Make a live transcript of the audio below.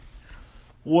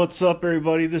What's up,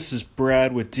 everybody? This is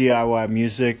Brad with DIY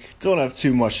Music. Don't have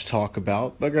too much to talk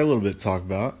about, but I got a little bit to talk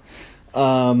about.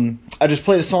 I just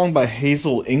played a song by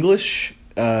Hazel English.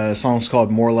 The song's called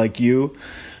More Like You.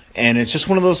 And it's just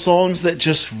one of those songs that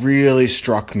just really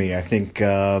struck me. I think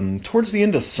towards the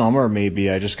end of summer,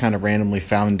 maybe, I just kind of randomly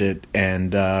found it.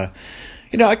 And, I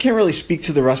can't really speak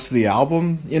to the rest of the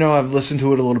album. I've listened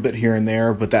to it a little bit here and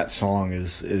there, but that song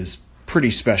is pretty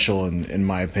special in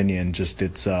my opinion. Just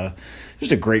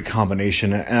a great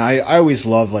combination, and I always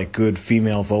love like good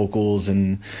female vocals,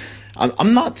 and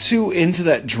I'm not too into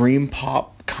that dream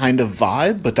pop kind of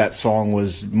vibe, but that song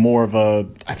was more of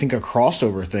I think a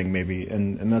crossover thing maybe,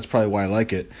 and that's probably why I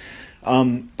like it.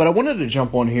 But I wanted to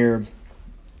jump on here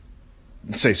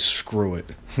and say screw it,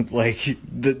 like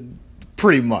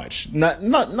pretty much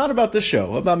not about this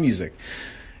show, about music,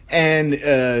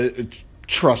 and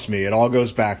trust me, it all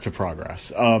goes back to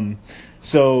progress.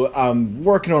 So I'm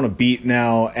working on a beat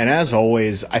now, and as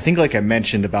always, I think like I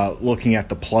mentioned about looking at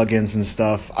the plugins and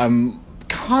stuff, I'm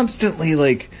constantly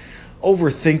like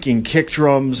overthinking kick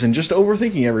drums and just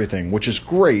overthinking everything, which is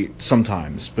great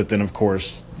sometimes, but then of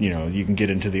course, you can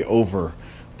get into the over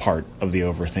part of the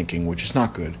overthinking, which is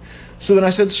not good. So then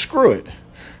I said, screw it.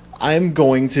 I'm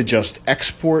going to just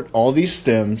export all these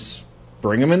stems,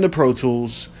 bring them into Pro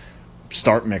Tools,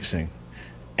 start mixing.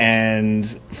 And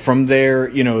from there,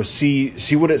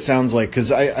 see what it sounds like,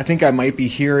 because I think I might be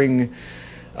hearing,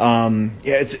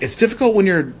 it's difficult when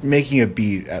you're making a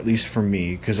beat, at least for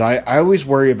me, because I always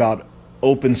worry about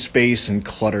open space and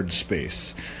cluttered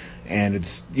space, and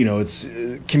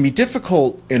it can be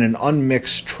difficult in an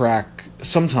unmixed track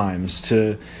sometimes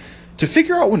to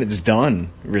figure out when it's done.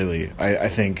 Really, I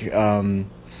think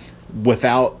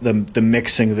without the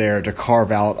mixing there to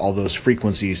carve out all those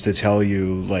frequencies to tell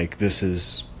you like this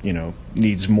is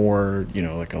needs more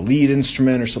like a lead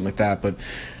instrument or something like that. But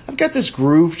I've got this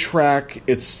groove track.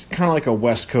 It's kind of like a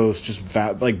West Coast just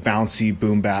like bouncy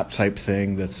boom bap type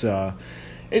thing that's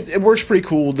it works pretty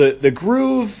cool. The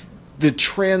groove, the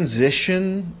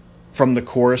transition from the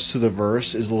chorus to the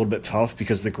verse is a little bit tough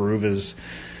because the groove is,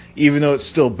 even though it's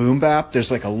still boom bap,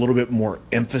 there's like a little bit more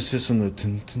emphasis on the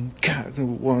dun,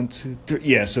 dun, 1, 2, 3.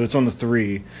 Yeah, so it's on the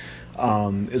 3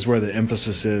 is where the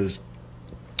emphasis is,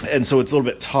 and so it's a little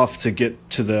bit tough to get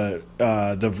to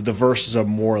the verses are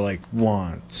more like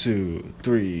 1, 2,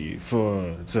 3,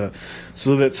 4. It's a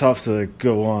little bit tough to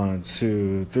go 1,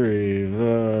 2, 3.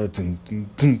 Dun, dun,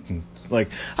 dun, dun. Like,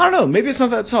 I don't know, maybe it's not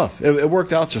that tough. It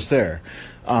worked out just there.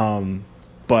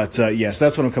 But yes,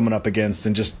 that's what I'm coming up against,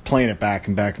 and just playing it back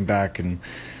and back and back, and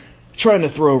trying to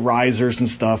throw risers and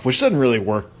stuff, which doesn't really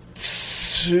work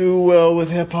too well with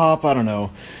hip hop. I don't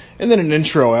know. And then an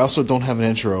intro. I also don't have an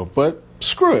intro, but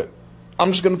screw it.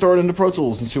 I'm just gonna throw it into Pro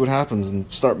Tools and see what happens, and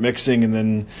start mixing, and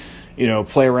then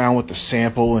play around with the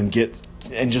sample and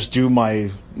just do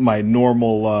my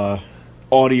normal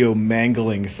audio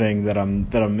mangling thing that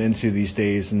I'm into these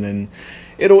days, and then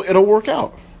it'll work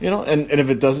out. And if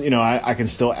it doesn't, I can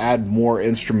still add more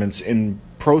instruments in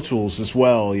Pro Tools as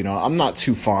well. I'm not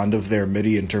too fond of their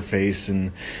MIDI interface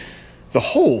and the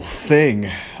whole thing.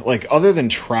 Like, other than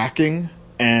tracking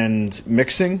and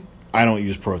mixing, I don't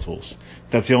use Pro Tools.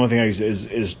 That's the only thing I use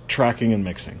is tracking and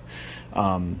mixing.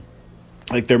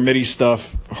 Like, their MIDI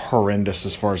stuff, horrendous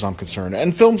as far as I'm concerned.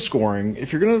 And film scoring,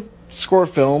 if you're going to score a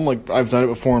film, like I've done it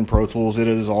before in Pro Tools, it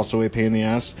is also a pain in the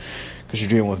ass because you're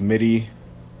dealing with MIDI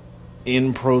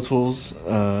in Pro Tools,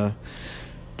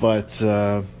 but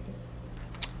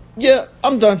yeah,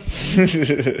 I'm done.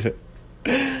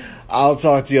 I'll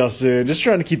talk to y'all soon. Just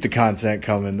trying to keep the content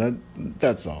coming.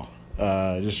 That's all.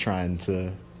 Just trying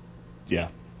to, yeah.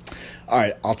 All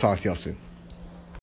right, I'll talk to y'all soon.